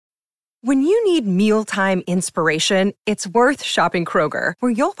When you need mealtime inspiration, it's worth shopping Kroger,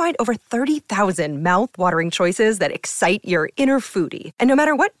 where you'll find over 30,000 mouth-watering choices that excite your inner foodie. And no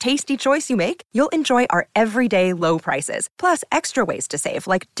matter what tasty choice you make, you'll enjoy our everyday low prices, plus extra ways to save,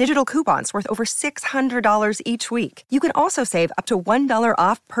 like digital coupons worth over $600 each week. You can also save up to $1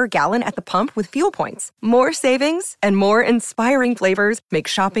 off per gallon at the pump with fuel points. More savings and more inspiring flavors make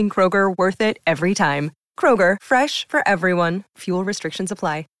shopping Kroger worth it every time. Kroger, fresh for everyone. Fuel restrictions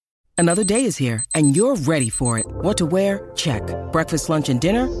apply. Another day is here, and you're ready for it. What to wear? Check. Breakfast, lunch, and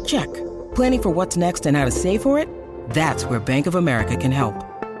dinner? Check. Planning for what's next and how to save for it? That's where Bank of America can help.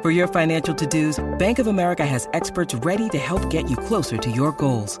 For your financial to-dos, Bank of America has experts ready to help get you closer to your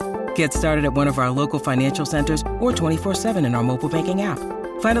goals. Get started at one of our local financial centers or 24/7 in our mobile banking app.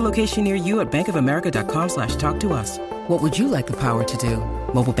 Find a location near you at bankofamerica.com/talktous. What would you like the power to do?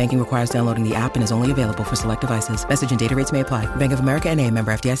 Mobile banking requires downloading the app and is only available for select devices. Message and data rates may apply. Bank of America N.A.,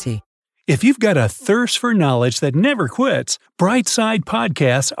 member FDIC. If you've got a thirst for knowledge that never quits, Brightside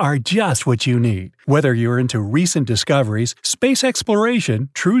Podcasts are just what you need. Whether you're into recent discoveries, space exploration,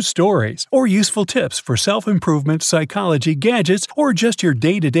 true stories, or useful tips for self-improvement, psychology, gadgets, or just your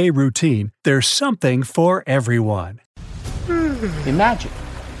day-to-day routine, there's something for everyone. Imagine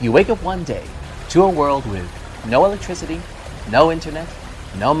you wake up one day to a world with no electricity, no internet,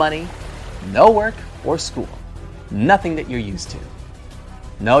 no money, no work or school. Nothing that you're used to.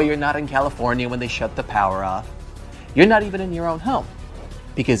 No, you're not in California when they shut the power off. You're not even in your own home,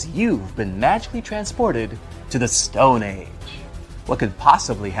 because you've been magically transported to the Stone Age. What could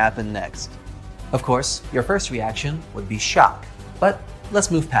possibly happen next? Of course, your first reaction would be shock, but let's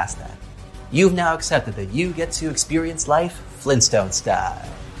move past that. You've now accepted that you get to experience life Flintstone style.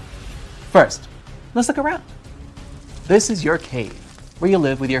 First, let's look around. This is your cave, where you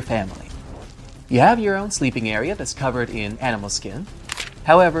live with your family. You have your own sleeping area that's covered in animal skin.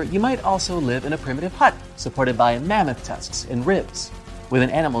 However, you might also live in a primitive hut supported by mammoth tusks and ribs, with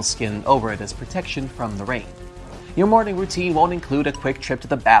an animal skin over it as protection from the rain. Your morning routine won't include a quick trip to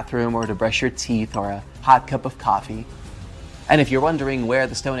the bathroom or to brush your teeth or a hot cup of coffee. And if you're wondering where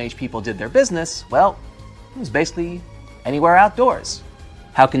the Stone Age people did their business, well, it was basically anywhere outdoors.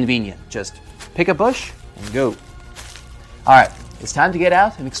 How convenient. Just pick a bush and go. Alright, it's time to get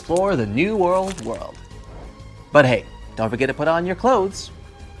out and explore the New World. But hey, don't forget to put on your clothes.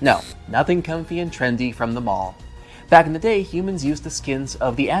 No, nothing comfy and trendy from the mall. Back in the day, humans used the skins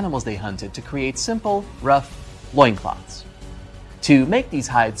of the animals they hunted to create simple, rough loincloths. To make these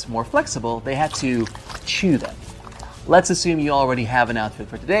hides more flexible, they had to chew them. Let's assume you already have an outfit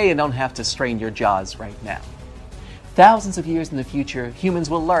for today and don't have to strain your jaws right now. Thousands of years in the future, humans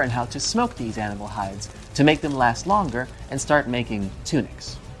will learn how to smoke these animal hides to make them last longer and start making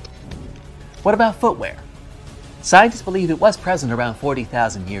tunics. What about footwear? Scientists believe it was present around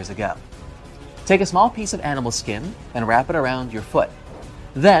 40,000 years ago. Take a small piece of animal skin and wrap it around your foot.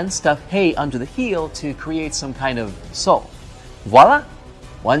 Then stuff hay under the heel to create some kind of sole. Voila!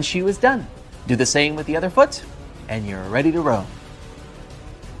 One shoe is done. Do the same with the other foot, and you're ready to roam.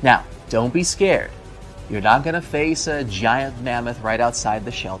 Now, don't be scared. You're not going to face a giant mammoth right outside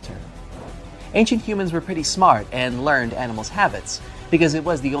the shelter. Ancient humans were pretty smart and learned animals' habits because it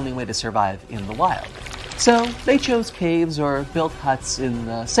was the only way to survive in the wild. So they chose caves or built huts in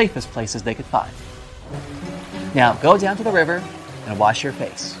the safest places they could find. Now go down to the river and wash your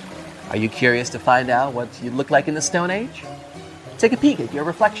face. Are you curious to find out what you'd look like in the Stone Age? Take a peek at your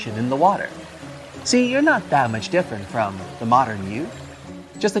reflection in the water. See, you're not that much different from the modern you.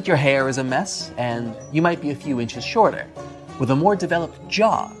 Just that your hair is a mess and you might be a few inches shorter, with a more developed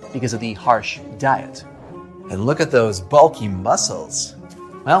jaw because of the harsh diet. And look at those bulky muscles.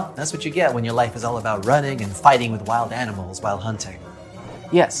 Well, that's what you get when your life is all about running and fighting with wild animals while hunting.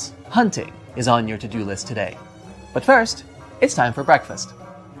 Yes, hunting is on your to-do list today. But first, it's time for breakfast.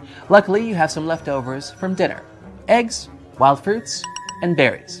 Luckily, you have some leftovers from dinner. Eggs, wild fruits, and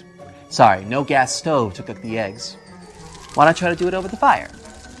berries. Sorry, no gas stove to cook the eggs. Why not try to do it over the fire?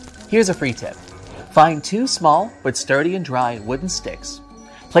 Here's a free tip. Find 2 small but sturdy and dry wooden sticks.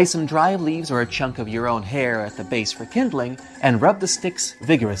 Place some dry leaves or a chunk of your own hair at the base for kindling, and rub the sticks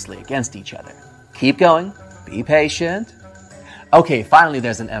vigorously against each other. Keep going. Be patient. Okay, finally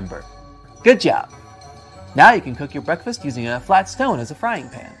there's an ember. Good job. Now you can cook your breakfast using a flat stone as a frying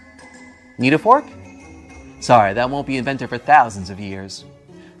pan. Need a fork? Sorry, that won't be invented for thousands of years.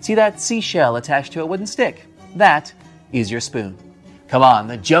 See that seashell attached to a wooden stick? That is your spoon. Come on,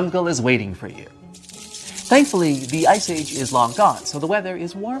 the jungle is waiting for you. Thankfully, the Ice Age is long gone, so the weather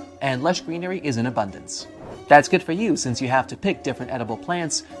is warm and lush greenery is in abundance. That's good for you since you have to pick different edible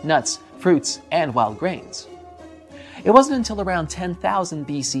plants, nuts, fruits, and wild grains. It wasn't until around 10,000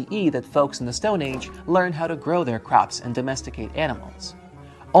 BCE that folks in the Stone Age learned how to grow their crops and domesticate animals.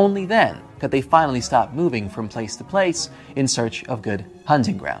 Only then could they finally stop moving from place to place in search of good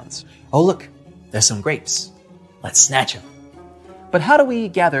hunting grounds. Oh look, there's some grapes. Let's snatch them. But how do we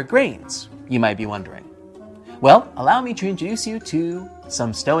gather grains, you might be wondering? Well, allow me to introduce you to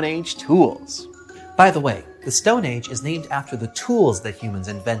some Stone Age tools. By the way, the Stone Age is named after the tools that humans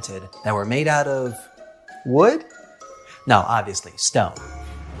invented that were made out of wood? No, obviously, stone.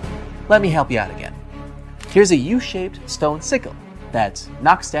 Let me help you out again. Here's a U-shaped stone sickle that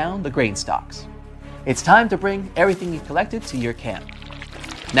knocks down the grain stalks. It's time to bring everything you've collected to your camp.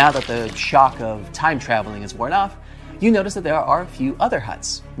 Now that the shock of time traveling is worn off, you notice that there are a few other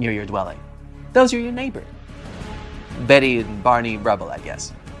huts near your dwelling. Those are your neighbor. Betty and Barney Rubble, I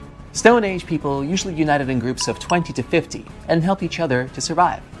guess. Stone Age people usually united in groups of 20 to 50 and help each other to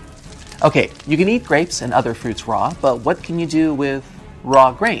survive. Okay, you can eat grapes and other fruits raw, but what can you do with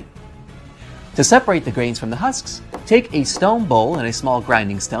raw grain? To separate the grains from the husks, take a stone bowl and a small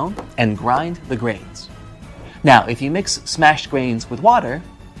grinding stone and grind the grains. Now, if you mix smashed grains with water,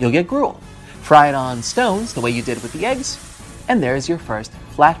 you'll get gruel. Fry it on stones the way you did with the eggs, and there's your first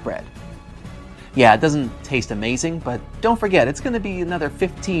flatbread. Yeah, it doesn't taste amazing, but don't forget, it's going to be another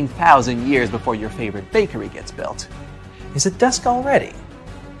 15,000 years before your favorite bakery gets built. Is it dusk already?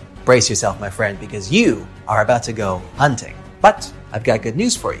 Brace yourself, my friend, because you are about to go hunting. But I've got good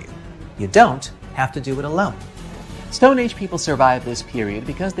news for you. You don't have to do it alone. Stone Age people survived this period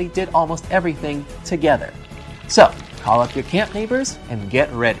because they did almost everything together. So, call up your camp neighbors and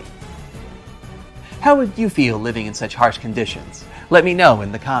get ready. How would you feel living in such harsh conditions? Let me know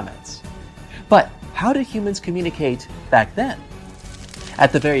in the comments. But how did humans communicate back then?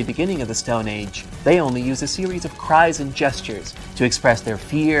 At the very beginning of the Stone Age, they only used a series of cries and gestures to express their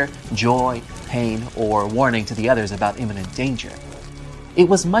fear, joy, pain, or warning to the others about imminent danger. It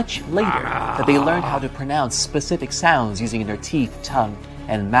was much later that they learned how to pronounce specific sounds using their teeth, tongue,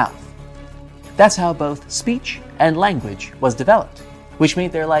 and mouth. That's how both speech and language was developed, which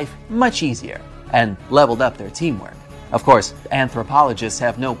made their life much easier and leveled up their teamwork. Of course, anthropologists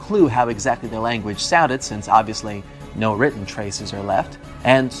have no clue how exactly their language sounded, since obviously no written traces are left,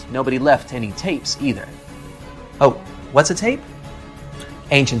 and nobody left any tapes either. Oh, what's a tape?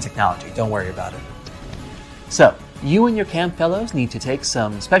 Ancient technology, don't worry about it. So, you and your camp fellows need to take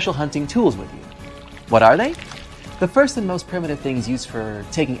some special hunting tools with you. What are they? The first and most primitive things used for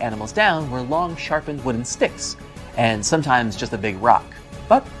taking animals down were long sharpened wooden sticks, and sometimes just a big rock.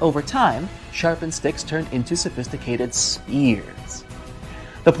 But over time, sharpened sticks turned into sophisticated spears.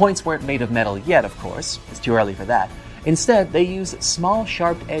 The points weren't made of metal yet, of course. It's too early for that. Instead, they used small,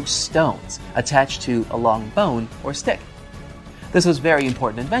 sharp-edged stones attached to a long bone or stick. This was a very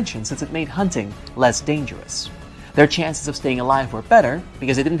important invention since it made hunting less dangerous. Their chances of staying alive were better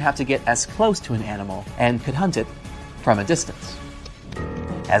because they didn't have to get as close to an animal and could hunt it from a distance.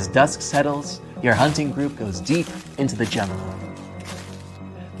 As dusk settles, your hunting group goes deep into the jungle.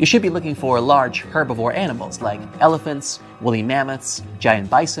 You should be looking for large herbivore animals like elephants, woolly mammoths, giant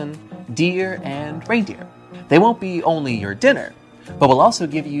bison, deer, and reindeer. They won't be only your dinner, but will also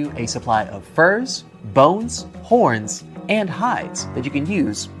give you a supply of furs, bones, horns, and hides that you can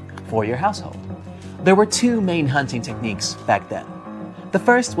use for your household. There were two main hunting techniques back then. The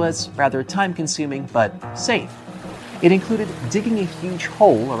first was rather time-consuming but safe. It included digging a huge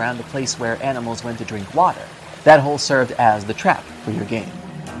hole around the place where animals went to drink water. That hole served as the trap for your game.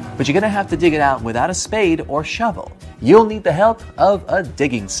 But you're going to have to dig it out without a spade or shovel. You'll need the help of a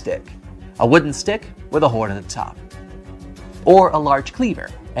digging stick, a wooden stick with a horn at the top, or a large cleaver,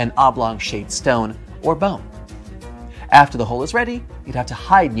 an oblong-shaped stone or bone. After the hole is ready, you'd have to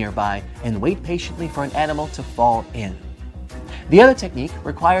hide nearby and wait patiently for an animal to fall in. The other technique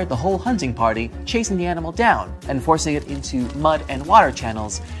required the whole hunting party chasing the animal down and forcing it into mud and water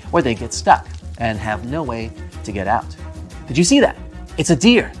channels where they get stuck and have no way to get out. Did you see that? It's a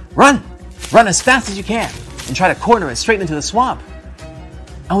deer. Run! Run as fast as you can and try to corner it straight into the swamp.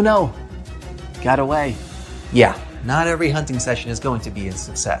 Oh no, got away. Yeah, not every hunting session is going to be a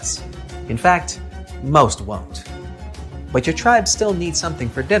success. In fact, most won't. But your tribe still needs something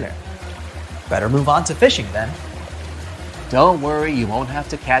for dinner. Better move on to fishing then. Don't worry, you won't have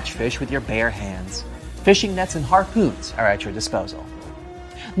to catch fish with your bare hands. Fishing nets and harpoons are at your disposal.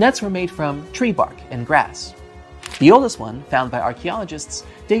 Nets were made from tree bark and grass. The oldest one, found by archaeologists,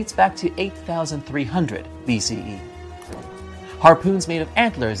 dates back to 8,300 BCE. Harpoons made of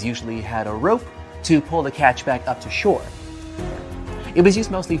antlers usually had a rope to pull the catch back up to shore. It was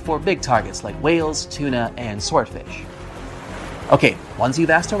used mostly for big targets like whales, tuna, and swordfish. Okay, once you've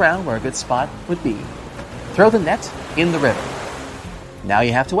asked around where a good spot would be, Throw the net in the river. Now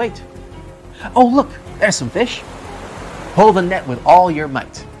you have to wait. Oh, look, there's some fish. Pull the net with all your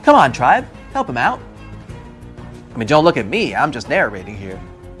might. Come on, tribe, help him out. I mean, don't look at me, I'm just narrating here.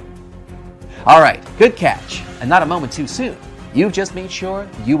 All right, good catch, and not a moment too soon. You've just made sure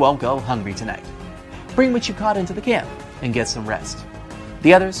you won't go hungry tonight. Bring what you caught into the camp and get some rest.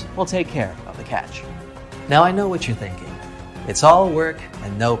 The others will take care of the catch. Now I know what you're thinking. It's all work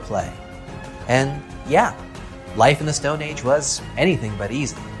and no play. And yeah, life in the Stone Age was anything but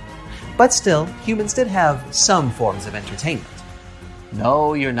easy. But still, humans did have some forms of entertainment.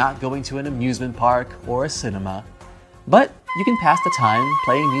 No, you're not going to an amusement park or a cinema, but you can pass the time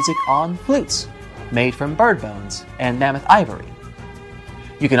playing music on flutes, made from bird bones and mammoth ivory.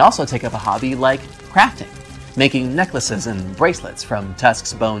 You can also take up a hobby like crafting, making necklaces and bracelets from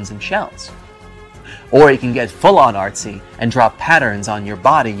tusks, bones, and shells. Or you can get full-on artsy and draw patterns on your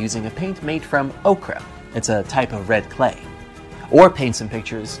body using a paint made from ochre. It's a type of red clay. Or paint some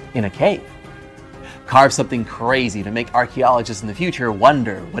pictures in a cave. Carve something crazy to make archaeologists in the future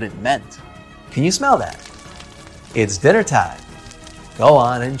wonder what it meant. Can you smell that? It's dinner time. Go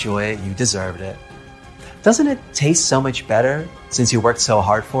on, enjoy it, you deserved it. Doesn't it taste so much better since you worked so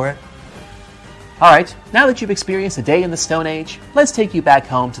hard for it? Alright, now that you've experienced a day in the Stone Age, let's take you back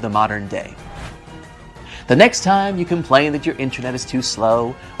home to the modern day. The next time you complain that your internet is too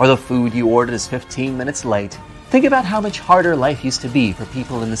slow or the food you ordered is 15 minutes late, think about how much harder life used to be for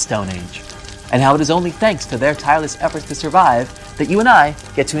people in the Stone Age, and how it is only thanks to their tireless efforts to survive that you and I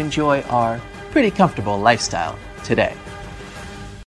get to enjoy our pretty comfortable lifestyle today.